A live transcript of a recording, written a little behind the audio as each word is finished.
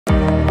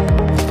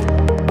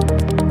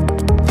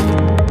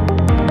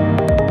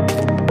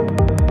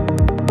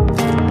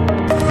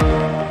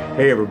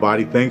Hey,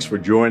 everybody. Thanks for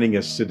joining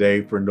us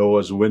today for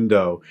Noah's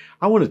Window.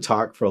 I want to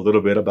talk for a little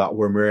bit about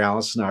where Mary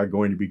Alice and I are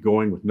going to be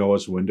going with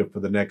Noah's Window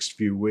for the next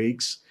few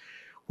weeks.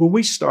 When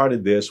we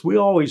started this, we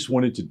always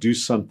wanted to do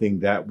something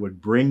that would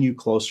bring you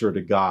closer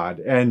to God.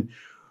 And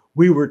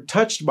we were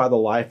touched by the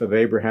life of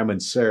Abraham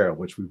and Sarah,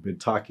 which we've been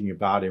talking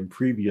about in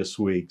previous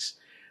weeks,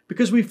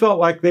 because we felt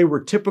like they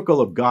were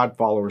typical of God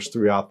followers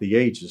throughout the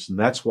ages. And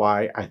that's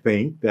why I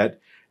think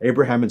that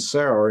Abraham and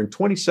Sarah are in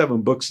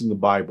 27 books in the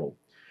Bible.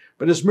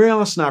 But as Mary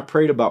Alice and I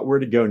prayed about where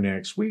to go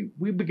next, we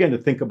began to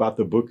think about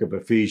the book of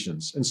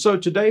Ephesians. And so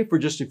today, for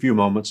just a few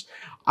moments,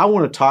 I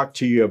want to talk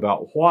to you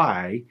about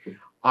why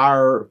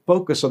our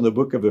focus on the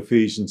book of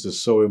Ephesians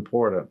is so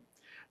important.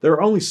 There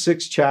are only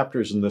 6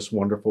 chapters in this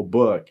wonderful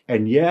book,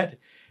 and yet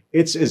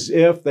it's as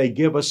if they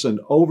give us an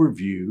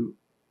overview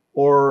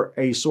or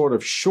a sort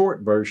of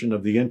short version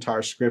of the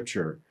entire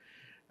scripture.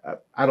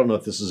 I don't know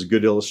if this is a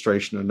good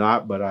illustration or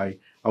not, but I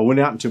went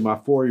out into my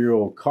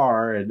 4-year-old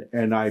car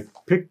and I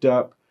picked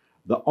up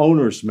the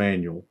owner's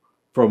manual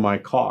for my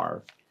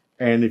car.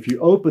 And if you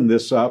open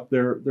this up,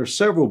 there's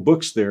several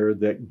books there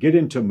that get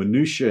into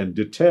minutia and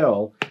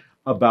detail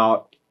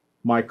about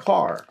my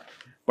car.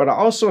 But I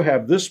also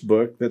have this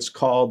book that's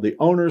called the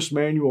Owner's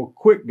Manual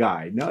Quick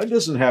Guide. Now, it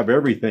doesn't have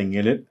everything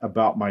in it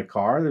about my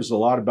car. There's a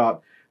lot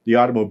about the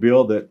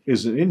automobile that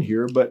isn't in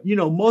here. But, you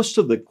know, most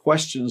of the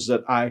questions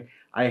that I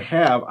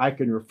have, I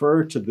can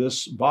refer to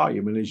this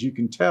volume. And as you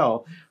can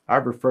tell,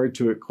 I've referred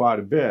to it quite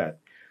a bit.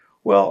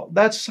 Well,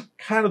 that's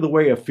kind of the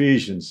way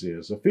Ephesians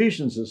is.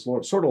 Ephesians is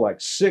sort of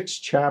like 6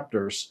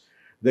 chapters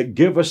that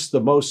give us the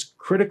most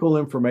critical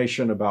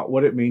information about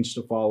what it means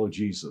to follow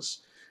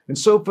Jesus. And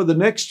so for the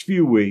next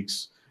few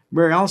weeks,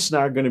 Mary Alice and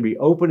I are going to be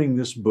opening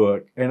this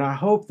book, and I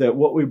hope that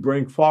what we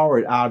bring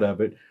forward out of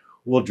it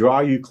will draw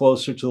you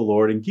closer to the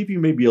Lord and give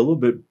you maybe a little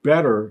bit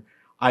better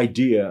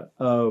idea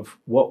of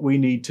what we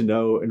need to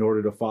know in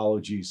order to follow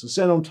Jesus.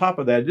 And on top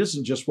of that, it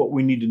isn't just what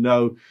we need to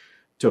know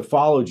to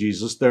follow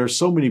Jesus. There are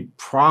so many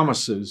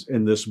promises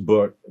in this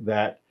book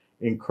that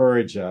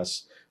encourage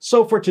us.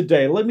 So for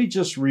today, let me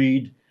just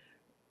read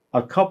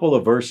a couple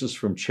of verses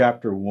from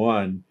chapter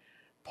 1.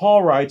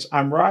 Paul writes,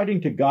 "I'm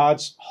writing to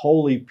God's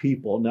holy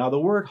people." Now, the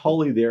word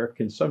holy there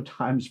can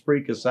sometimes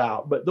freak us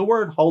out, but the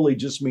word holy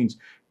just means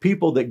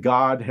people that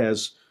God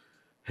has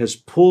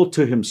pulled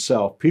to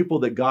himself, people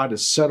that God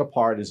has set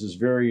apart as his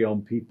very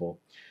own people.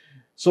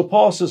 So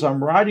Paul says,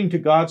 "I'm writing to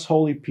God's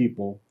holy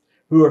people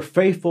who are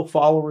faithful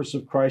followers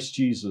of Christ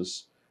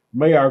Jesus.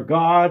 May our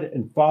God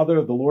and Father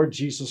of the Lord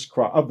Jesus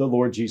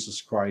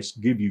Christ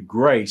give you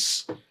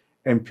grace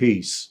and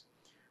peace."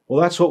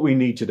 Well, that's what we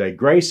need today.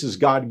 Grace is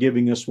God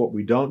giving us what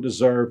we don't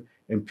deserve,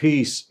 and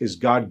peace is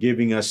God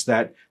giving us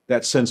that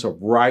sense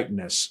of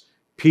rightness,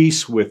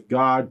 peace with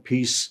God,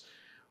 peace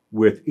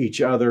with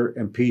each other,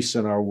 and peace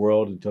in our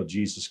world until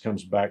Jesus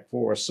comes back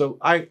for us. So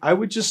I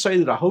would just say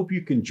that I hope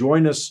you can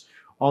join us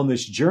on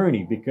this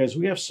journey, because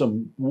we have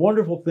some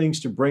wonderful things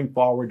to bring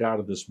forward out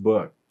of this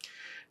book.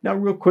 Now,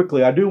 real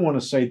quickly, I do want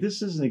to say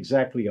this isn't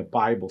exactly a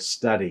Bible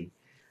study.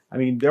 I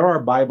mean, there are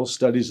Bible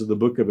studies of the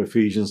book of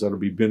Ephesians that will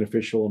be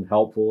beneficial and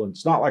helpful. And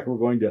it's not like we're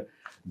going to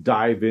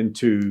dive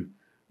into,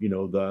 you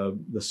know,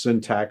 the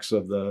syntax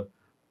of the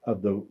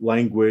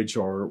language,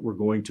 or we're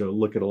going to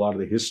look at a lot of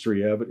the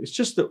history of it. It's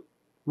just that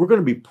we're going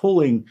to be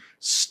pulling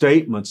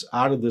statements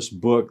out of this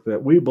book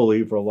that we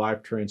believe are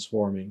life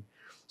transforming.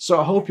 So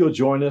I hope you'll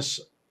join us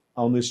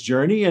on this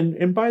journey.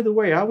 And by the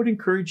way, I would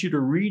encourage you to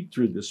read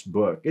through this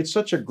book. It's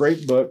such a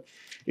great book.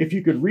 If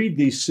you could read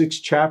these 6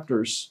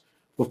 chapters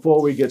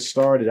before we get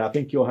started, I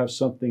think you'll have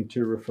something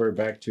to refer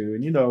back to.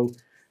 And you know,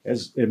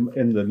 as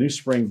in the New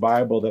Spring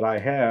Bible that I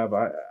have,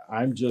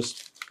 I'm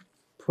just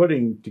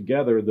putting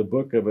together the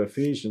book of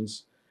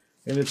Ephesians,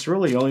 and it's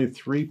really only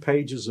 3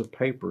 pages of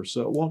paper,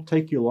 so it won't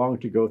take you long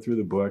to go through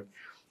the book.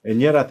 And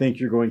yet I think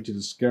you're going to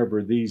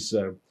discover these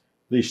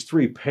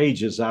 3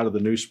 pages out of the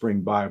New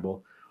Spring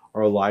Bible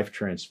are life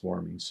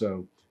transforming.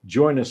 So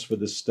join us for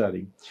this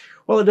study.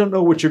 Well, I don't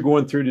know what you're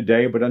going through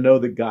today, but I know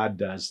that God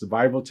does. The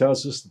Bible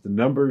tells us that the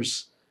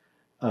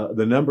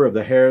number of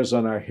the hairs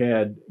on our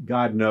head,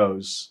 God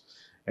knows.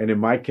 And in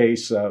my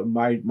case,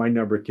 my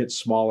number gets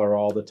smaller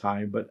all the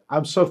time. But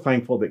I'm so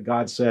thankful that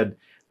God said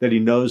that he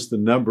knows the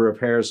number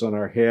of hairs on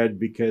our head,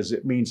 because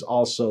it means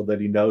also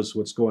that he knows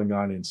what's going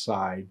on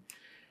inside.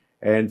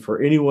 And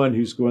for anyone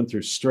who's going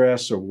through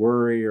stress or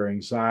worry or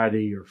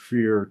anxiety or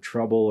fear or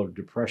trouble or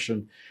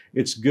depression,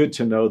 it's good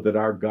to know that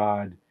our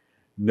God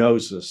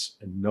knows us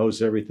and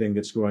knows everything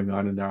that's going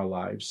on in our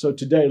lives. So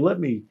today, let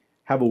me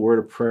have a word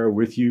of prayer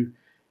with you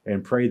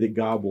and pray that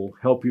God will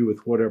help you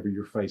with whatever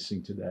you're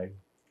facing today.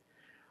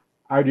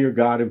 Our dear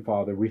God and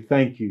Father, we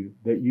thank you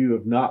that you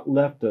have not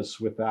left us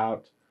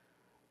without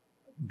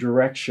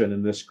direction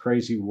in this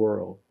crazy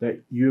world,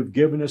 that you have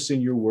given us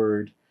in your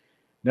word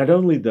not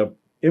only the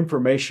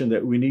information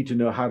that we need to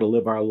know how to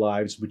live our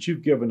lives, but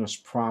you've given us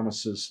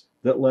promises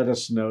that let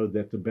us know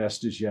that the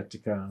best is yet to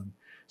come.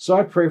 So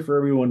I pray for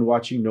everyone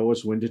watching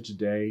Noah's Window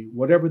today,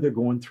 whatever they're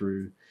going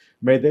through,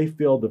 may they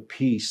feel the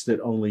peace that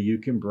only you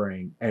can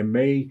bring, and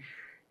may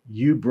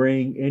you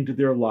bring into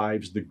their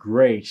lives the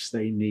grace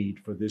they need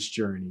for this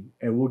journey.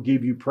 And we'll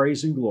give you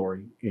praise and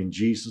glory in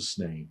Jesus'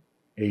 name.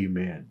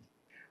 Amen.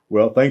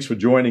 Well, thanks for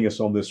joining us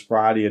on this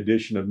Friday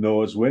edition of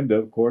Noah's Window.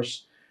 Of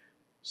course,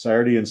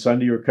 Saturday and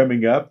Sunday are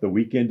coming up, the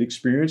weekend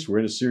experience. We're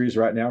in a series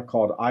right now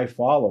called I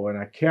Follow, and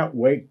I can't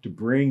wait to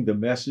bring the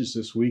message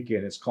this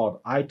weekend. It's called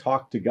I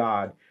Talk to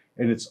God,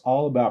 and it's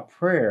all about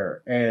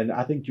prayer. And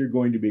I think you're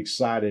going to be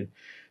excited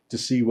to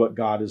see what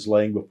God is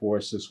laying before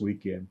us this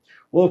weekend.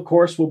 Well, of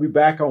course, we'll be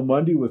back on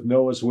Monday with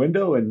Noah's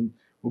Window, and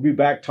we'll be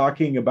back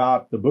talking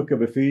about the book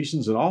of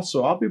Ephesians. And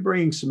also, I'll be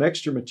bringing some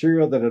extra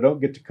material that I don't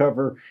get to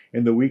cover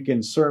in the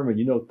weekend sermon.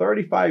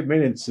 35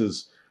 minutes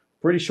is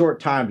pretty short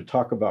time to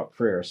talk about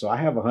prayer. So I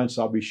have a hunch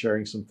I'll be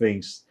sharing some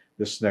things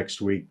this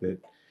next week that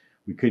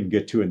we couldn't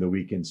get to in the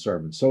weekend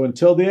sermon. So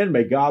until then,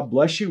 may God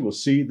bless you. We'll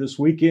see you this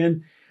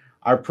weekend.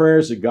 Our prayer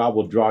is that God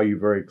will draw you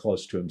very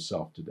close to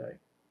himself today.